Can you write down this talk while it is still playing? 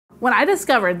When I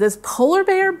discovered this polar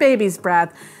bear baby's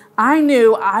breath, I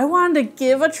knew I wanted to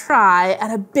give a try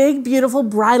at a big, beautiful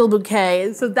bridal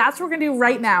bouquet. So that's what we're gonna do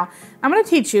right now. I'm gonna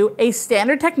teach you a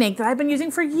standard technique that I've been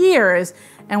using for years,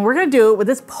 and we're gonna do it with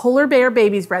this polar bear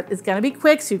baby's breath. It's gonna be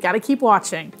quick, so you gotta keep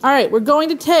watching. All right, we're going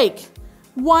to take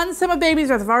 1 stem of baby's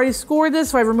breath. I've already scored this,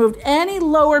 so I've removed any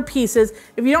lower pieces.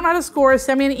 If you don't know how to score,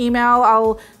 send me an email.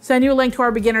 I'll send you a link to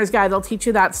our beginner's guide. They'll teach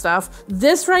you that stuff.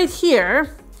 This right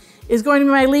here is going to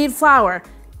be my lead flower.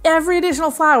 Every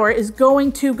additional flower is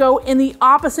going to go in the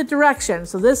opposite direction.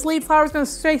 So this lead flower is going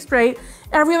to stay straight.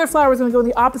 Every other flower is going to go in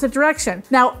the opposite direction.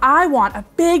 Now I want a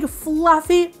big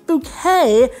fluffy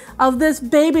bouquet of this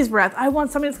baby's breath. I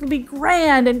want something that's going to be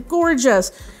grand and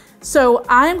gorgeous. So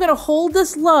I'm going to hold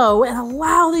this low and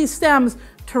allow these stems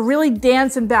to really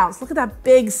dance and bounce. Look at that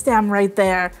big stem right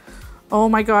there. Oh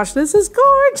my gosh, this is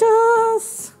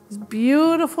gorgeous.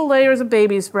 Beautiful layers of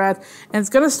baby's breath, and it's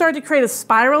going to start to create a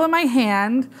spiral in my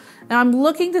hand. And I'm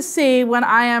looking to see when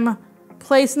I am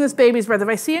placing this baby's breath, if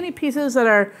I see any pieces that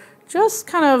are just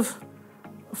kind of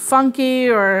funky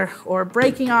or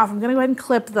breaking off, I'm going to go ahead and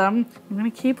clip them. I'm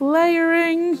going to keep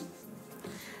layering.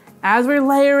 As we're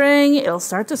layering, it'll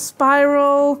start to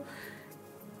spiral.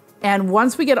 And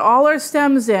once we get all our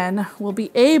stems in, we'll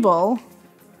be able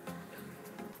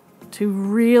to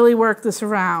really work this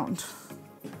around.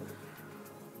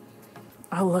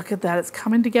 Oh, look at that, it's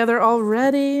coming together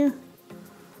already.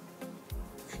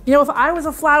 You know, if I was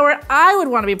a flower, I would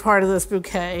want to be part of this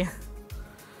bouquet.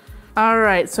 All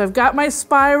right, so I've got my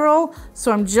spiral,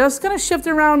 so I'm just gonna shift it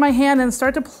around my hand and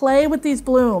start to play with these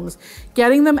blooms,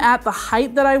 getting them at the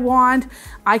height that I want.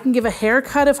 I can give a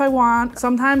haircut if I want.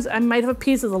 Sometimes I might have a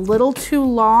piece that's a little too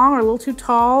long or a little too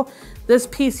tall. This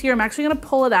piece here, I'm actually gonna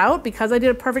pull it out because I did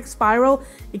a perfect spiral.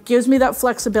 It gives me that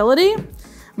flexibility.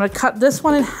 I'm gonna cut this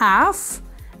one in half.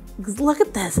 Look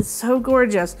at this, it's so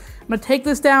gorgeous. I'm gonna take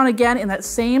this down again in that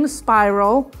same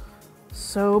spiral.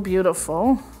 So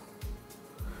beautiful.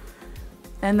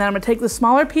 And then I'm gonna take the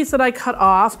smaller piece that I cut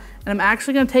off, and I'm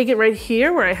actually gonna take it right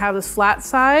here where I have this flat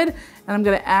side, and I'm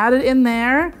gonna add it in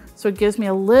there so it gives me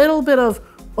a little bit of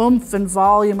oomph and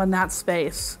volume in that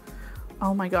space.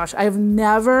 Oh my gosh, I have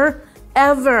never,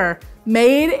 ever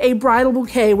made a bridal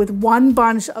bouquet with 1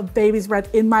 bunch of baby's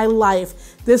breath in my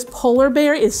life. This polar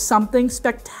bear is something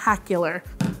spectacular.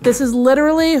 This is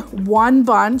literally 1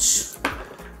 bunch.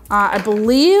 I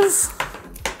believe,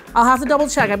 I'll have to double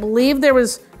check. I believe there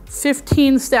was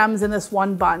 15 stems in this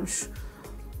 1 bunch.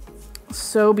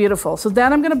 So beautiful. So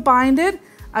then I'm gonna bind it.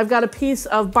 I've got a piece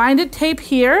of binded tape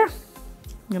here.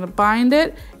 I'm gonna bind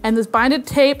it, and this binded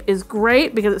tape is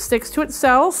great because it sticks to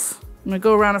itself. I'm gonna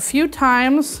go around a few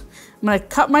times. I'm gonna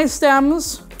cut my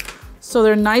stems so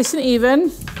they're nice and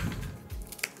even.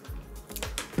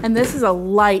 And this is a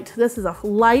light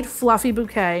fluffy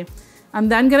bouquet. I'm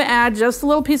then gonna add just a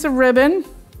little piece of ribbon,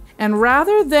 and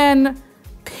rather than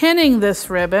pinning this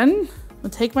ribbon, I'm gonna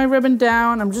take my ribbon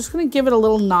down, I'm just gonna give it a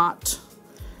little knot.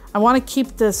 I wanna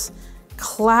keep this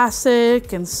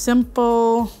classic and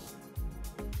simple.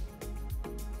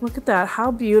 Look at that,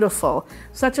 how beautiful.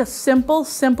 Such a simple,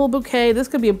 simple bouquet. This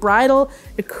could be a bridal,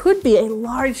 it could be a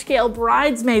large-scale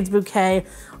bridesmaid's bouquet.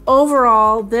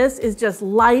 Overall, this is just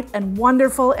light and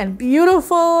wonderful and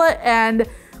beautiful, and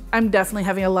I'm definitely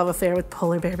having a love affair with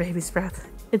polar bear baby's breath.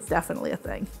 It's definitely a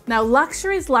thing. Now,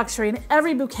 luxury is luxury, and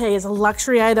every bouquet is a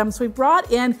luxury item, so we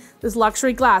brought in this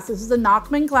luxury glass. This is a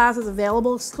Nachman glass. It's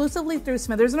available exclusively through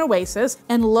Smithers and Oasis,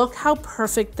 and look how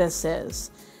perfect this is.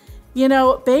 You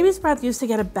know, baby's breath used to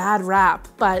get a bad rap,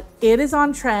 but it is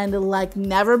on trend like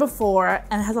never before,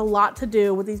 and has a lot to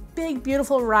do with these big,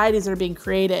 beautiful varieties that are being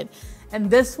created. And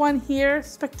this one here,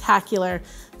 spectacular.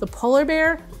 The polar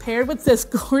bear paired with this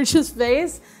gorgeous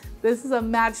vase. This is a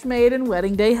match made in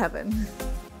wedding day heaven.